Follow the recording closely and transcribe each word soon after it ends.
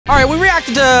we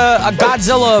reacted to a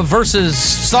Godzilla versus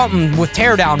something with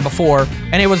Teardown before,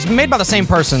 and it was made by the same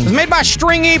person. It was made by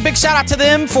Stringy. Big shout out to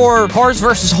them for Cars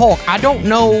versus Hulk. I don't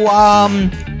know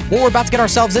what we're about to get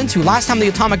ourselves into. Last time the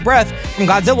atomic breath from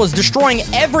Godzilla was destroying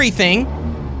everything.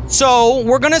 So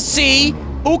we're gonna see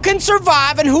who can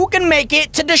survive and who can make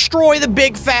it to destroy the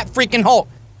big fat freaking Hulk.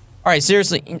 All right,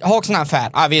 seriously, Hulk's not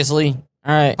fat, obviously.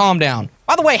 All right, calm down.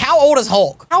 By the way, how old is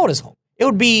Hulk? How old is Hulk? It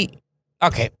would be,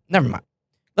 okay, never mind.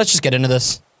 Let's just get into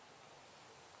this.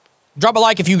 Drop a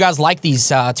like if you guys like these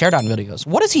teardown videos.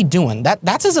 What is he doing?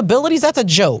 That's his abilities? That's a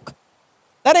joke.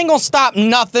 That ain't gonna stop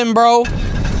nothing, bro.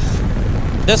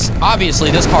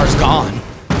 Obviously, this car's gone.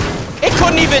 It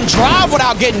couldn't even drive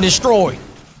without getting destroyed.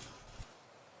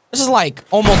 This is like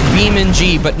almost Beam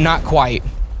G, but not quite.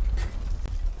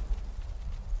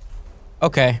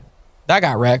 Okay, that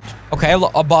got wrecked. Okay,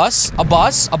 a bus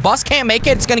can't make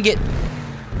it. It's gonna get,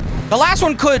 the last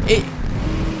one could,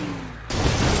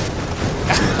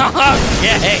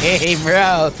 okay,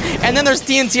 bro. And then there's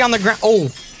TNT on the ground. Oh,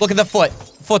 look at the foot.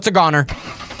 Foot's a goner.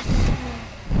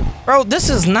 Bro, this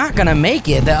is not gonna make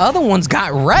it. The other ones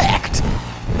got wrecked.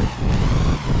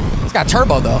 It's got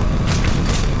turbo though.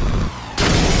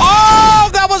 Oh,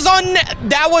 that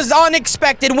was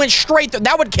unexpected. Went straight through.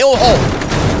 That would kill Hulk.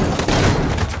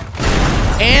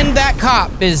 And that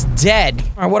cop is dead.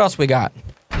 All right, what else we got?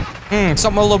 Something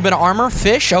with a little bit of armor.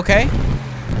 Fish, okay.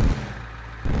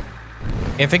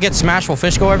 If it gets smashed, will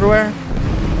fish go everywhere?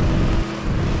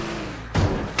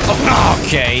 Oh,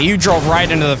 okay, you drove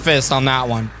right into the fist on that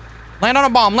one. Land on a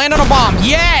bomb, land on a bomb.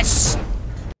 Yes!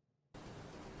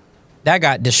 That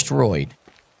got destroyed.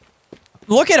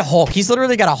 Look at Hulk. He's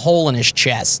literally got a hole in his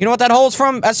chest. You know what that hole's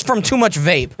from? That's from too much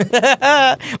vape.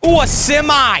 Ooh, a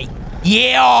semi.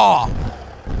 Yeah!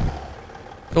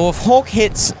 So if Hulk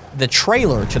hits the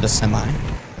trailer to the semi,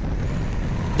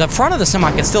 the front of the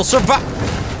semi can still survive.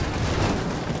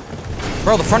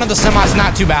 Bro, the front of the semi's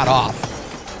not too bad off.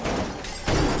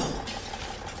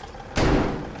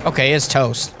 Okay, it's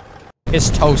toast.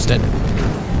 It's toasted.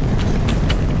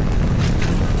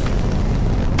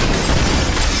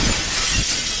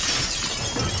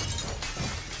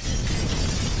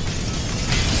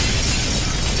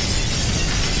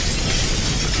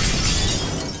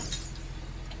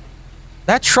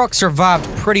 That truck survived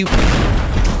pretty...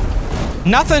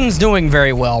 Nothing's doing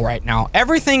very well right now.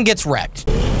 Everything gets wrecked.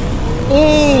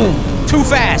 Ooh, too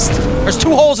fast. There's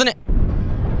 2 holes in it.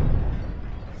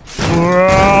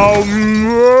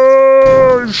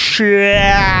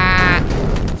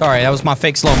 Sorry, that was my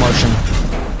fake slow motion.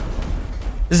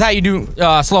 This is how you do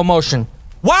slow motion.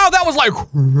 Wow, that was like...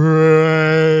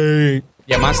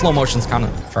 Yeah, my slow motion's kind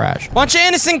of trash. Bunch of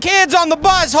innocent kids on the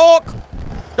bus, Hulk.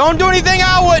 Don't do anything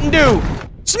I wouldn't do.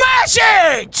 Smash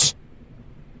it!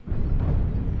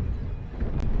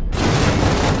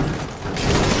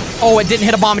 Oh, it didn't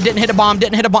hit a bomb, it didn't hit a bomb,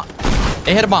 didn't hit a bomb.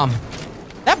 It hit a bomb.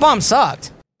 That bomb sucked.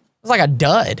 It was like a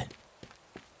dud.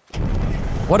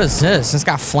 What is this? It's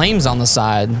got flames on the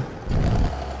side.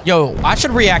 Yo, I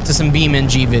should react to some Beam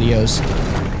NG videos.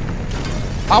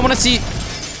 I want to see...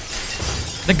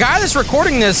 The guy that's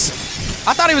recording this,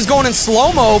 I thought he was going in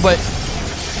slow-mo, but...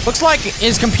 Looks like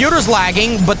his computer's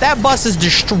lagging, but that bus is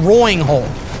destroying Hulk.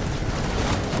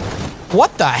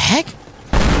 What the heck?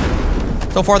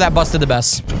 So far, that bus did the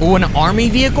best. Ooh, an army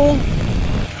vehicle?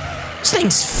 This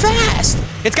thing's fast.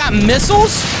 It's got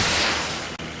missiles?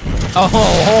 Oh,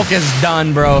 Hulk is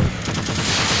done, bro.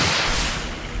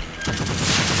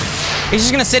 He's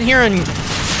just gonna sit here and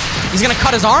he's gonna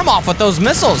cut his arm off with those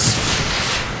missiles.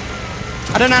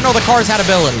 I did not know the cars had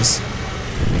abilities.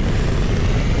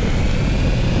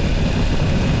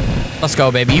 Let's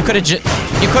go, baby. You could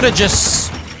have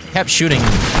just kept shooting.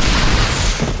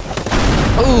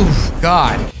 Oh,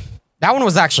 God. That one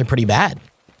was actually pretty bad.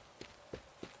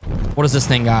 What does this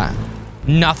thing got?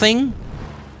 Nothing?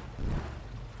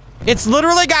 It's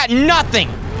literally got nothing.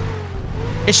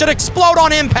 It should explode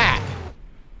on impact.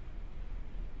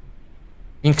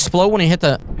 You can explode when you hit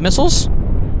the missiles?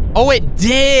 Oh, it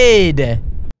did.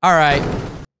 All right.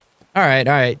 All right,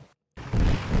 all right.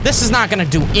 This is not gonna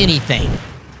do anything.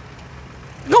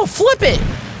 No, flip it.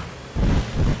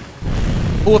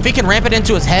 Oh, if he can ramp it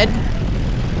into his head.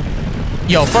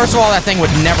 Yo, first of all, that thing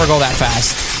would never go that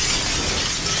fast.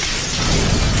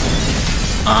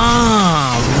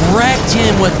 Wrecked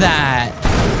him with that.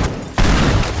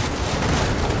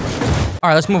 All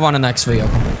right, let's move on to the next vehicle.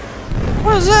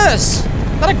 What is this?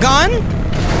 Is that a gun?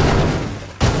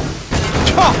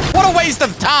 Oh, what a waste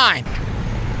of time.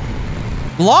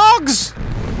 Logs?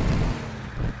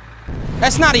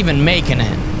 That's not even making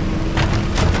it.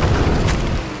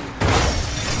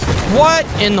 What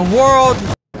in the world?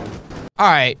 All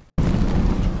right.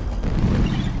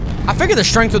 I figured the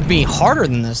strength would be harder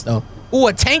than this, though. Ooh,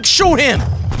 a tank, shoot him!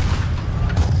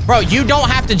 Bro, you don't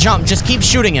have to jump. Just keep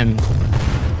shooting him.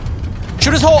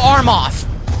 Shoot his whole arm off.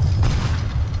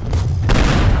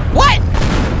 What?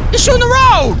 He's shooting the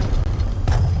road!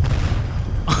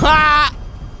 Ha!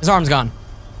 His arm's gone.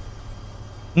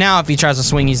 Now, if he tries to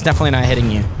swing, he's definitely not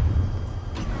hitting you.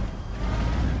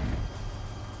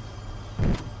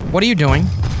 What are you doing?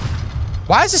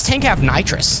 Why does this tank have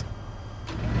nitrous?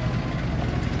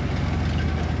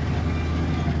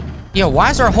 Yo, why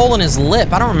is there a hole in his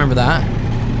lip? I don't remember that.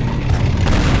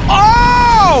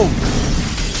 Oh!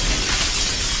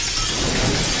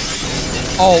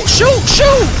 Oh, shoot,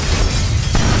 shoot!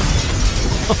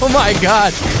 Oh my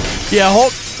God. Yeah,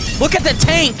 look at the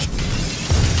tank.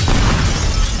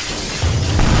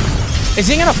 Is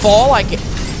he gonna fall like...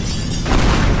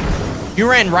 You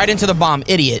ran right into the bomb,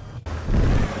 idiot.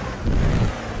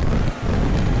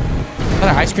 Is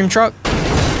that an ice cream truck?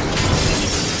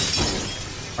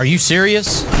 Are you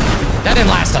serious? That didn't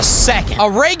last a second. A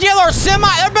regular semi?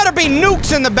 There better be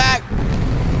nukes in the back.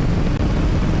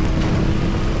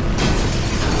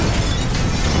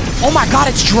 Oh my God,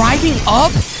 it's driving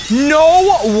up?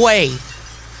 No way.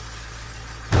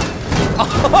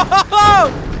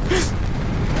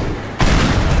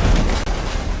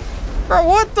 Bro,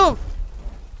 what the?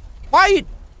 Why you?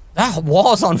 That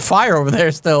wall's on fire over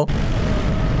there still.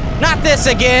 Not this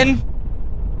again.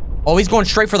 Oh, he's going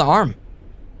straight for the arm.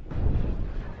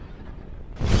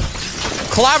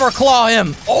 Clever claw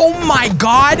him. Oh my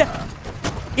God.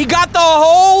 He got the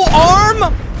whole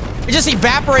arm. It just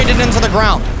evaporated into the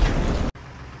ground.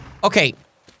 Okay,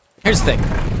 here's the thing.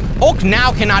 Hulk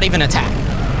now cannot even attack.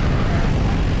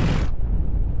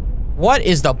 What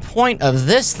is the point of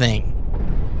this thing?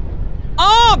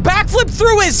 Oh, backflip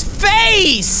through his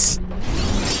face!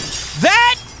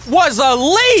 That was a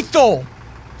lethal!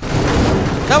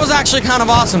 That was actually kind of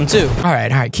awesome, too. All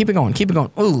right, keep it going, keep it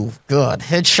going. Ooh, good.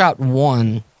 Headshot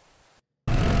 1.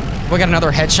 We got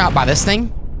another headshot by this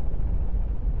thing?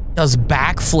 Does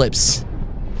backflips.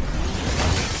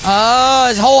 Oh,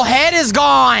 his whole head is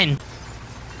gone!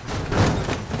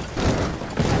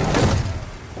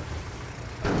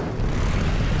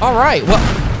 All right, well,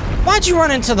 why'd you run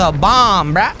into the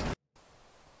bomb, bruh?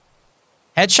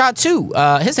 Headshot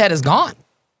 2, his head is gone.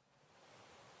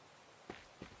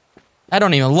 I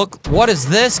don't even look, what is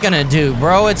this gonna do,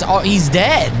 bro? It's all, he's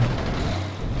dead.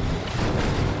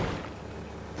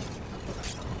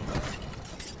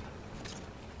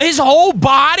 His whole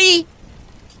body?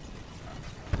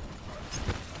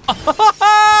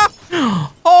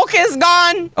 Hulk is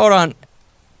gone. Hold on.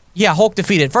 Yeah, Hulk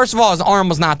defeated. First of all, his arm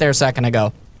was not there a second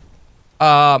ago.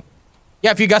 Yeah,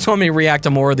 if you guys want me to react to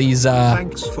more of these, let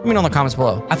me know in the comments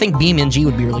below. I think BeamNG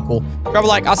would be really cool. Grab a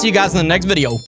like. I'll see you guys in the next video.